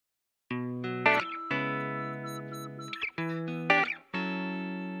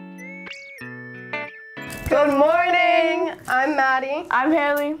Good morning. I'm Maddie. I'm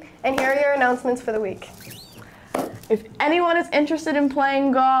Haley. And here are your announcements for the week. If anyone is interested in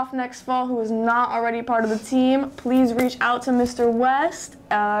playing golf next fall who is not already part of the team, please reach out to Mr. West,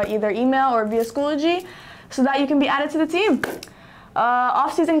 either email or via Schoology, so that you can be added to the team.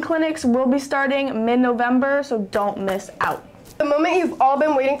 Off-season clinics will be starting mid-November, so don't miss out. The moment you've all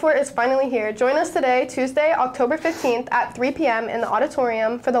been waiting for is finally here. Join us today, Tuesday, October 15th at 3 p.m. in the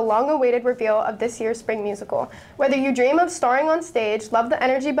auditorium for the long-awaited reveal of this year's spring musical. Whether you dream of starring on stage, love the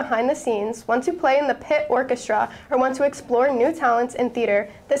energy behind the scenes, want to play in the pit orchestra, or want to explore new talents in theater,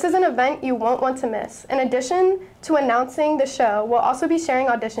 this is an event you won't want to miss. In addition to announcing the show, we'll also be sharing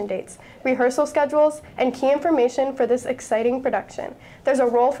audition dates, rehearsal schedules, and key information for this exciting production. There's a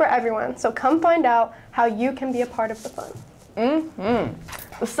role for everyone, so come find out how you can be a part of the fun.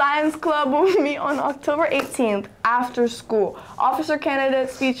 The Science Club will meet on October 18th after school. Officer candidate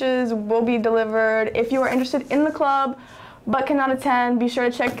speeches will be delivered. If you are interested in the club but cannot attend, be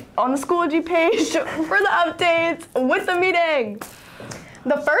sure to check on the Schoology page for the updates with the meeting.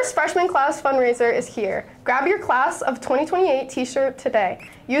 The first freshman class fundraiser is here. Grab your Class of 2028 t-shirt today.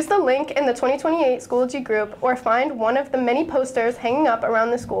 Use the link in the 2028 Schoology group or find one of the many posters hanging up around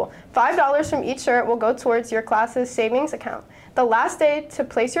the school. $5 from each shirt will go towards your class's savings account. The last day to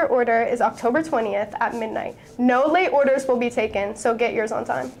place your order is October 20th at midnight. No late orders will be taken, so get yours on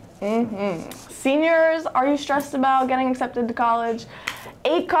time. Seniors, are you stressed about getting accepted to college?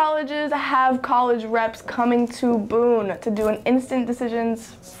 8 colleges have college reps coming to Boone to do an instant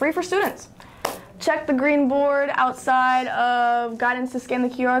decisions free for students. Check the green board outside of guidance to scan the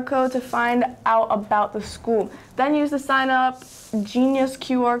QR code to find out about the school. Then use the sign up Genius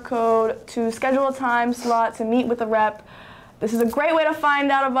QR code to schedule a time slot to meet with a rep. This is a great way to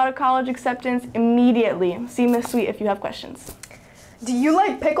find out about a college acceptance immediately. See Miss Sweet if you have questions. Do you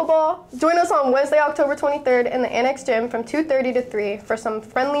like pickleball? Join us on Wednesday, October 23rd in the Annex Gym from 2:30 to 3 for some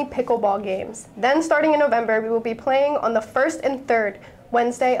friendly pickleball games. Then starting in November, we will be playing on the 1st and 3rd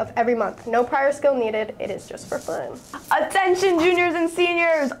Wednesday of every month. No prior skill needed. It is just for fun. Attention juniors and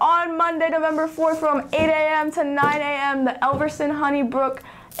seniors! On Monday, November 4th from 8 a.m. to 9 a.m., the Elverson-Honeybrook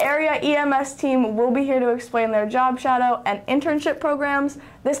Area EMS team will be here to explain their job shadow and internship programs.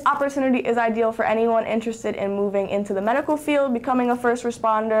 This opportunity is ideal for anyone interested in moving into the medical field, becoming a first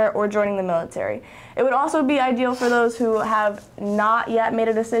responder, or joining the military. It would also be ideal for those who have not yet made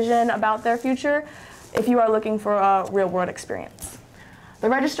a decision about their future if you are looking for a real-world experience. The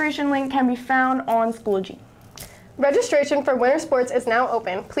registration link can be found on Schoology. Registration for winter sports is now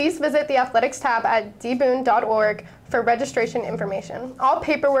open. Please visit the athletics tab at dboone.org for registration information. All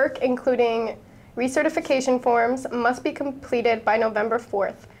paperwork, including recertification forms, must be completed by November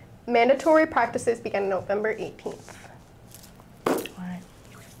 4th. Mandatory practices begin November 18th.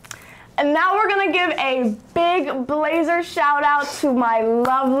 And now we're gonna give a big Blazer shout out to my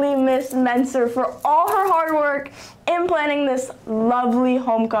lovely Miss Mentzer for all her hard work in planning this lovely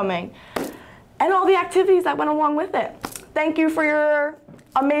homecoming and all the activities that went along with it. Thank you for your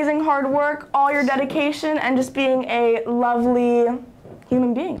amazing hard work, all your dedication, and just being a lovely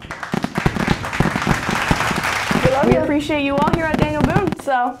human being. We appreciate you all here at Daniel Boone,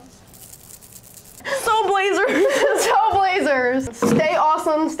 so Blazers! So Blazers! Stay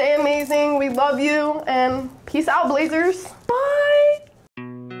awesome, stay amazing, we love you, and peace out, Blazers! Bye!